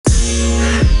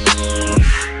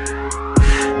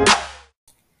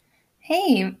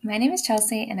Hey, my name is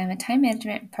Chelsea, and I'm a time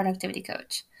management and productivity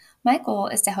coach. My goal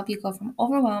is to help you go from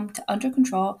overwhelmed to under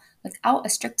control without a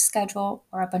strict schedule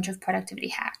or a bunch of productivity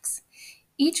hacks.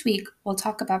 Each week, we'll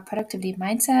talk about productivity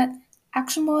mindset,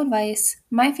 actionable advice,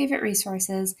 my favorite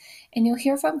resources, and you'll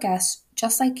hear from guests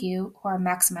just like you who are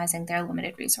maximizing their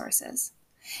limited resources.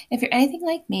 If you're anything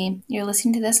like me, you're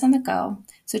listening to this on the go,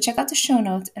 so check out the show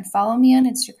notes and follow me on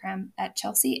Instagram at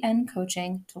Chelsea N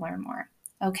Coaching to learn more.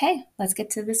 Okay, let's get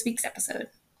to this week's episode.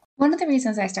 One of the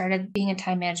reasons I started being a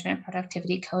time management and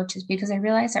productivity coach is because I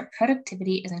realized that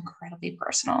productivity is incredibly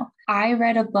personal. I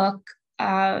read a book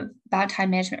about time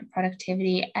management and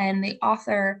productivity, and the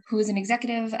author, who is an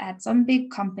executive at some big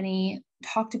company,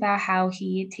 talked about how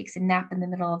he takes a nap in the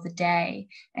middle of the day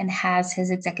and has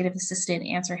his executive assistant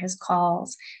answer his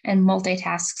calls and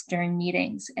multitasks during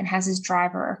meetings and has his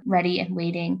driver ready and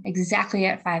waiting exactly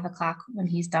at 5 o'clock when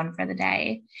he's done for the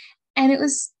day. And it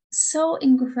was so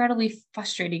incredibly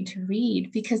frustrating to read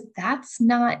because that's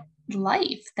not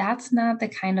life. That's not the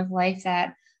kind of life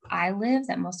that I live,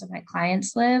 that most of my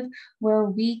clients live, where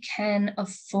we can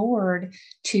afford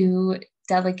to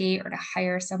delegate or to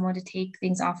hire someone to take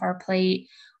things off our plate,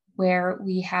 where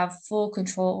we have full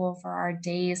control over our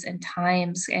days and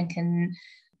times and can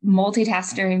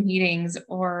multitask during meetings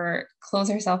or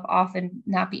close ourselves off and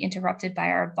not be interrupted by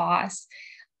our boss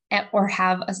or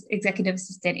have an executive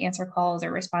assistant answer calls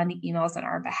or respond to emails on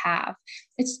our behalf.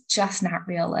 It's just not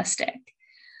realistic.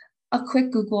 A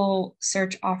quick Google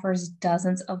search offers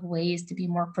dozens of ways to be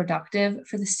more productive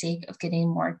for the sake of getting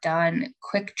more done,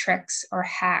 quick tricks or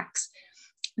hacks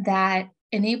that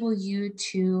enable you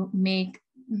to make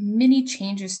many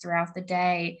changes throughout the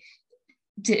day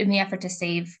in the effort to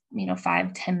save,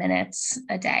 5-10 minutes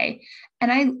a day.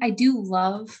 And I do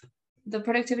love the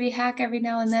productivity hack every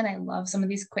now and then. I love some of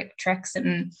these quick tricks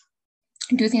and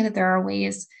do think that there are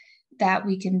ways that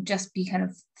we can just be kind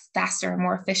of faster and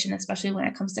more efficient, especially when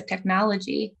it comes to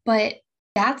technology. But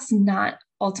that's not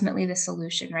ultimately the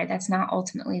solution, right? That's not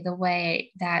ultimately the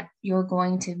way that you're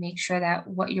going to make sure that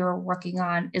what you're working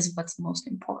on is what's most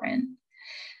important.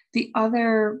 The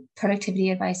other productivity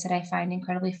advice that I find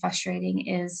incredibly frustrating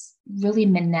is really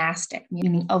monastic,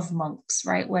 meaning of monks,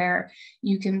 right? Where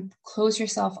you can close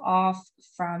yourself off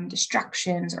from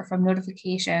distractions or from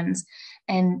notifications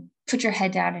and put your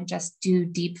head down and just do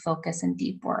deep focus and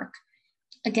deep work.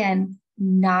 Again,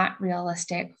 not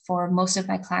realistic for most of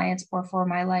my clients or for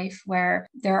my life, where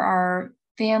there are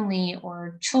family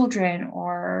or children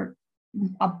or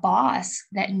a boss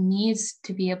that needs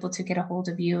to be able to get a hold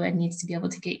of you and needs to be able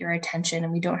to get your attention.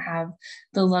 And we don't have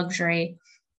the luxury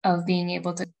of being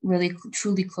able to really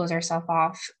truly close ourselves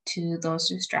off to those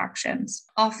distractions.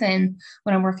 Often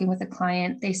when I'm working with a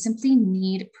client, they simply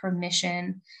need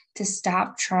permission to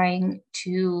stop trying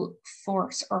to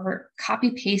force or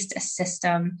copy paste a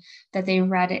system that they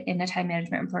read in a time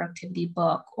management and productivity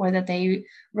book, or that they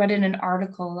read in an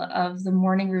article of the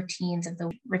morning routines of the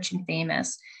rich and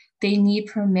famous. They need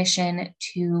permission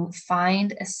to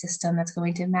find a system that's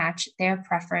going to match their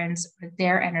preference, or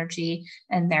their energy,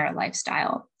 and their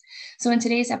lifestyle. So in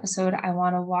today's episode, I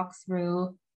want to walk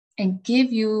through and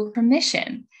give you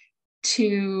permission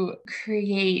to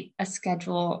create a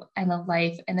schedule and a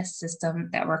life and a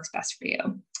system that works best for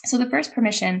you. So the first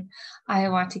permission I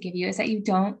want to give you is that you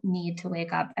don't need to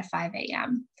wake up at 5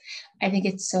 a.m. I think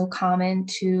it's so common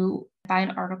to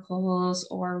find articles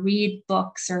or read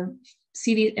books or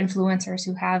see these influencers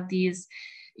who have these,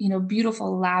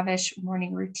 beautiful, lavish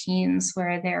morning routines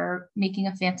where they're making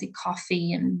a fancy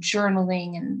coffee and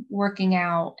journaling and working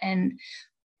out and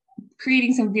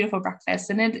creating some beautiful breakfast.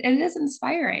 And it is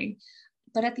inspiring.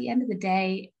 But at the end of the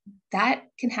day, that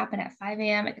can happen at 5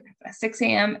 a.m., it can happen at 6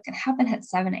 a.m., it can happen at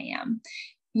 7 a.m.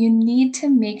 You need to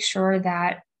make sure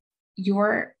that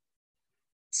your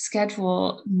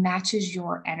schedule matches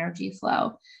your energy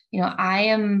flow. I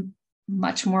am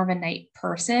much more of a night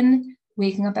person.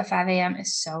 Waking up at 5 a.m.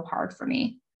 is so hard for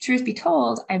me. Truth be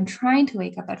told, I'm trying to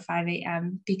wake up at 5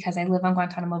 a.m. because I live on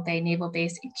Guantanamo Bay Naval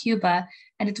Base in Cuba,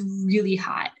 and it's really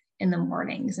hot in the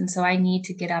mornings. And so I need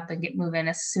to get up and get moving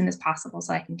as soon as possible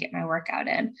so I can get my workout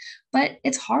in. But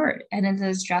it's hard and it's an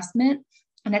adjustment.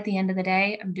 And at the end of the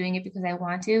day, I'm doing it because I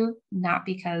want to, not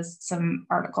because some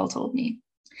article told me.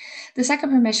 The second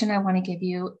permission I want to give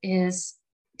you is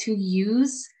to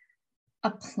use a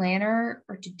planner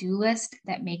or to-do list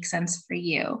that makes sense for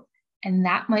you. And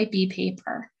that might be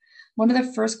paper. One of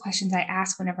the first questions I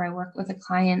ask whenever I work with a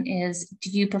client is,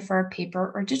 do you prefer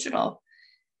paper or digital?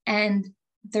 And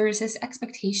there's this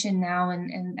expectation now,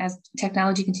 and as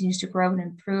technology continues to grow and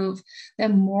improve,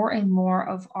 that more and more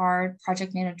of our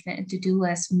project management and to-do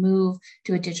lists move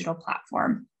to a digital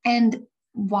platform. And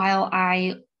while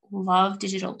I love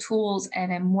digital tools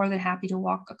and I'm more than happy to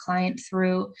walk a client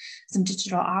through some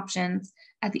digital options,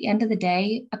 at the end of the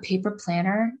day, a paper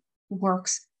planner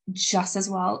works just as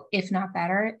well, if not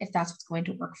better, if that's what's going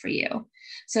to work for you.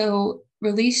 So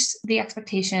release the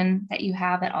expectation that you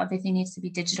have that everything needs to be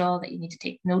digital, that you need to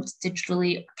take notes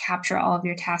digitally, or capture all of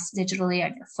your tasks digitally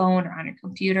on your phone or on your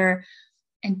computer,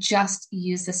 and just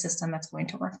use the system that's going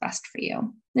to work best for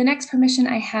you. The next permission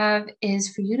I have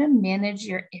is for you to manage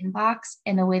your inbox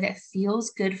in a way that feels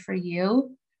good for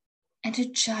you and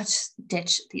to just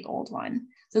ditch the old one.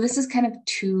 So this is kind of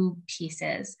two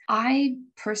pieces. I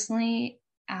personally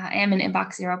am an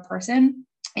inbox zero person.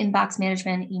 Inbox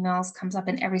management emails comes up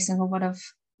in every single one of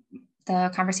the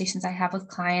conversations I have with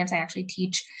clients. I actually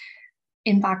teach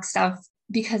inbox stuff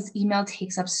because email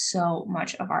takes up so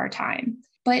much of our time.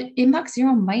 But inbox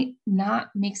zero might not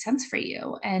make sense for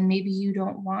you. And maybe you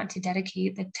don't want to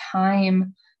dedicate the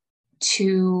time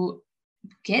to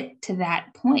get to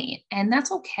that point. And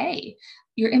that's okay.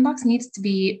 Your inbox needs to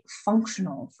be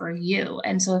functional for you.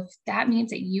 And so if that means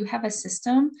that you have a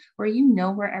system where you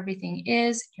know where everything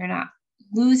is, you're not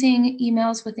losing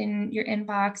emails within your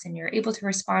inbox and you're able to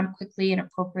respond quickly and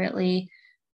appropriately,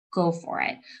 go for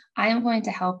it. I am going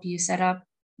to help you set up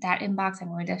that inbox. I'm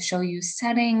going to show you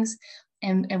settings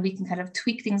and we can kind of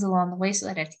tweak things along the way so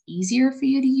that it's easier for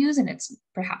you to use and it's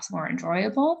perhaps more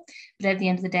enjoyable. But at the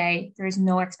end of the day, there is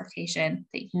no expectation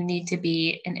that you need to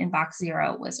be an inbox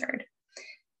zero wizard.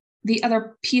 The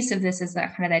other piece of this is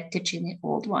that kind of that ditching the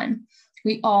old one.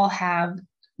 We all have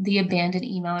the abandoned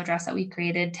email address that we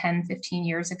created 10, 15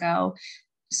 years ago.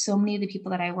 So many of the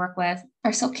people that I work with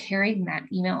are still carrying that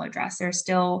email address. They're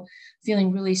still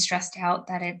feeling really stressed out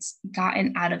that it's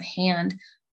gotten out of hand.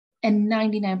 And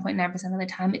 99.9% of the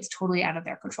time, it's totally out of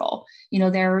their control.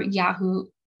 Their Yahoo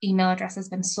email address has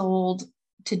been sold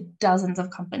to dozens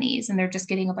of companies and they're just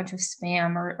getting a bunch of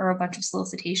spam or a bunch of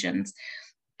solicitations.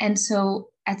 And so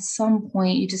at some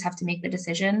point, you just have to make the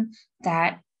decision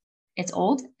that it's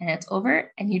old and it's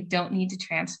over and you don't need to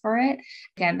transfer it.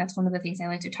 Again, that's one of the things I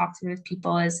like to talk through with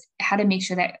people is how to make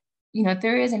sure that, if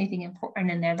there is anything important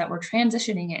in there, that we're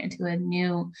transitioning it into a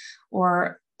new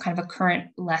or kind of a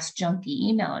current, less junky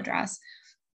email address.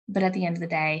 But at the end of the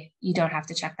day, you don't have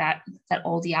to check that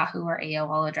old Yahoo or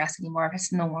AOL address anymore if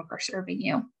it's no longer serving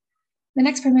you. The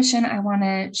next permission I want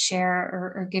to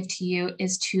share or give to you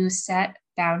is to set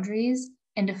boundaries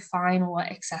and define what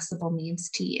accessible means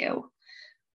to you.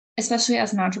 Especially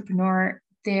as an entrepreneur,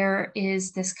 there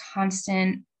is this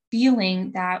constant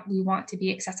feeling that we want to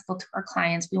be accessible to our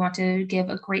clients. We want to give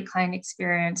a great client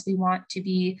experience. We want to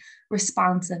be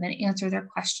responsive and answer their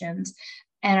questions.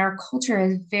 And our culture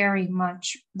is very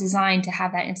much designed to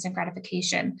have that instant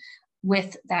gratification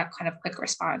with that kind of quick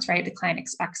response, right? The client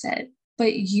expects it.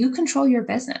 But you control your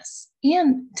business.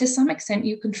 And to some extent,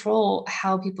 you control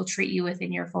how people treat you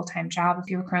within your full-time job if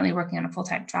you're currently working on a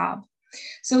full-time job.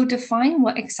 So define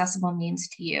what accessible means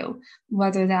to you,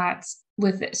 whether that's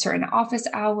with certain office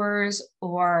hours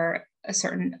or a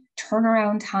certain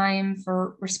turnaround time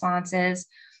for responses,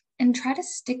 and try to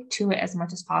stick to it as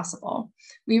much as possible.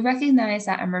 We recognize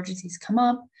that emergencies come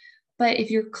up, but if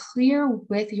you're clear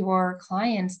with your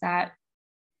clients that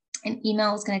an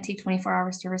email is going to take 24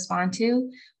 hours to respond to,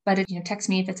 but if text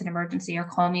me if it's an emergency or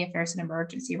call me if there's an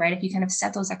emergency, right? If you kind of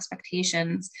set those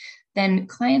expectations, then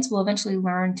clients will eventually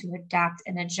learn to adapt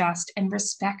and adjust and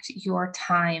respect your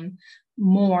time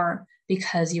more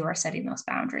because you are setting those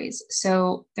boundaries.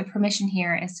 So the permission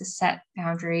here is to set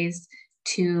boundaries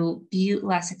to be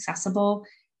less accessible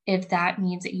if that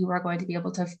means that you are going to be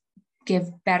able to give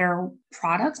better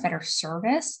products, better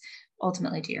service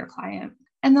ultimately to your client.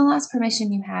 And the last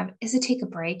permission you have is to take a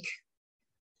break,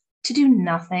 to do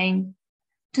nothing,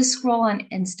 to scroll on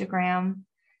Instagram,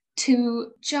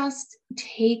 to just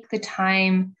take the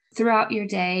time throughout your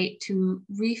day to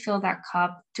refill that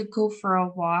cup, to go for a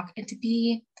walk, and to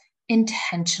be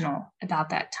intentional about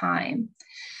that time.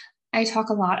 I talk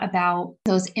a lot about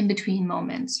those in-between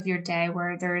moments of your day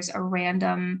where there's a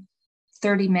random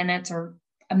 30 minutes or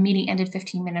a meeting ended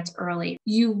 15 minutes early.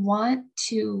 You want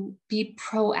to be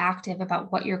proactive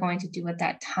about what you're going to do at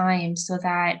that time so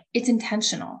that it's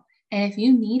intentional. And if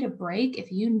you need a break, if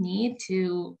you need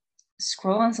to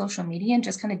scroll on social media and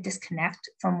just kind of disconnect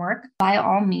from work, by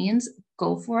all means,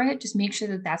 go for it. Just make sure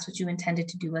that that's what you intended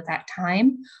to do at that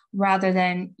time, rather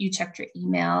than you checked your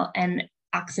email and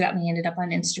accidentally ended up on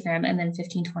Instagram and then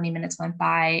 15, 20 minutes went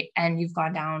by and you've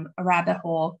gone down a rabbit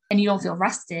hole and you don't feel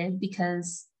rested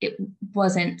because it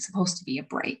wasn't supposed to be a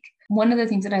break. One of the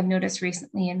things that I've noticed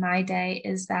recently in my day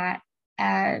is that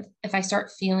if I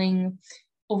start feeling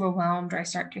overwhelmed or I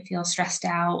start to feel stressed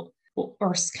out,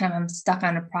 or kind of I'm stuck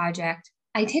on a project,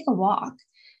 I take a walk.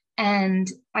 And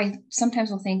I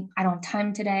sometimes will think, I don't have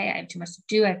time today. I have too much to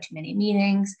do. I have too many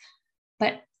meetings.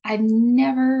 But I've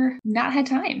never not had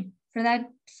time for that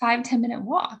 5-10 minute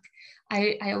walk.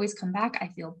 I always come back. I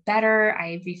feel better.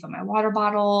 I refill my water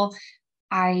bottle.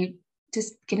 I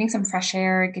just getting some fresh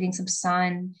air, getting some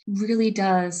sun really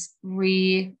does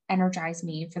re-energize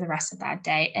me for the rest of that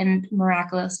day. And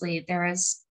miraculously, there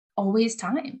is always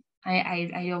time.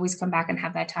 I always come back and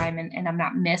have that time, and I'm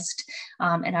not missed.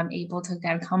 And I'm able to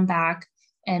again come back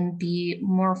and be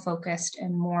more focused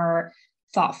and more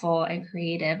thoughtful and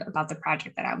creative about the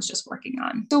project that I was just working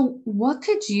on. So, what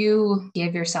could you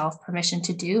give yourself permission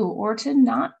to do or to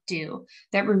not do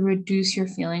that would reduce your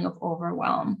feeling of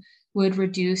overwhelm, would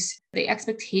reduce the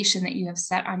expectation that you have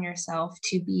set on yourself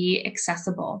to be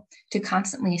accessible, to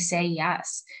constantly say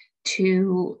yes,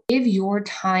 to give your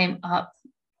time up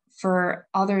for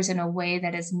others in a way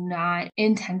that is not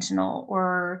intentional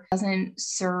or doesn't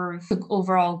serve the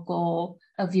overall goal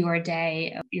of your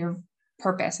day, of your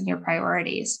purpose and your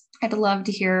priorities? I'd love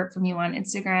to hear from you on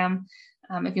Instagram.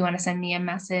 If you want to send me a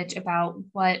message about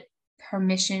what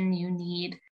permission you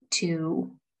need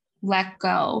to let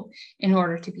go in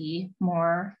order to be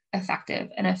more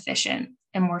effective and efficient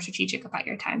and more strategic about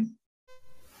your time.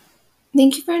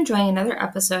 Thank you for enjoying another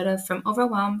episode of From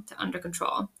Overwhelmed to Under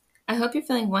Control. I hope you're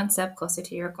feeling one step closer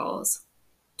to your goals.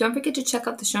 Don't forget to check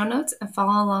out the show notes and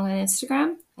follow along on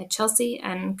Instagram at Chelsea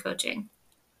N Coaching.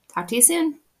 Talk to you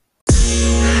soon.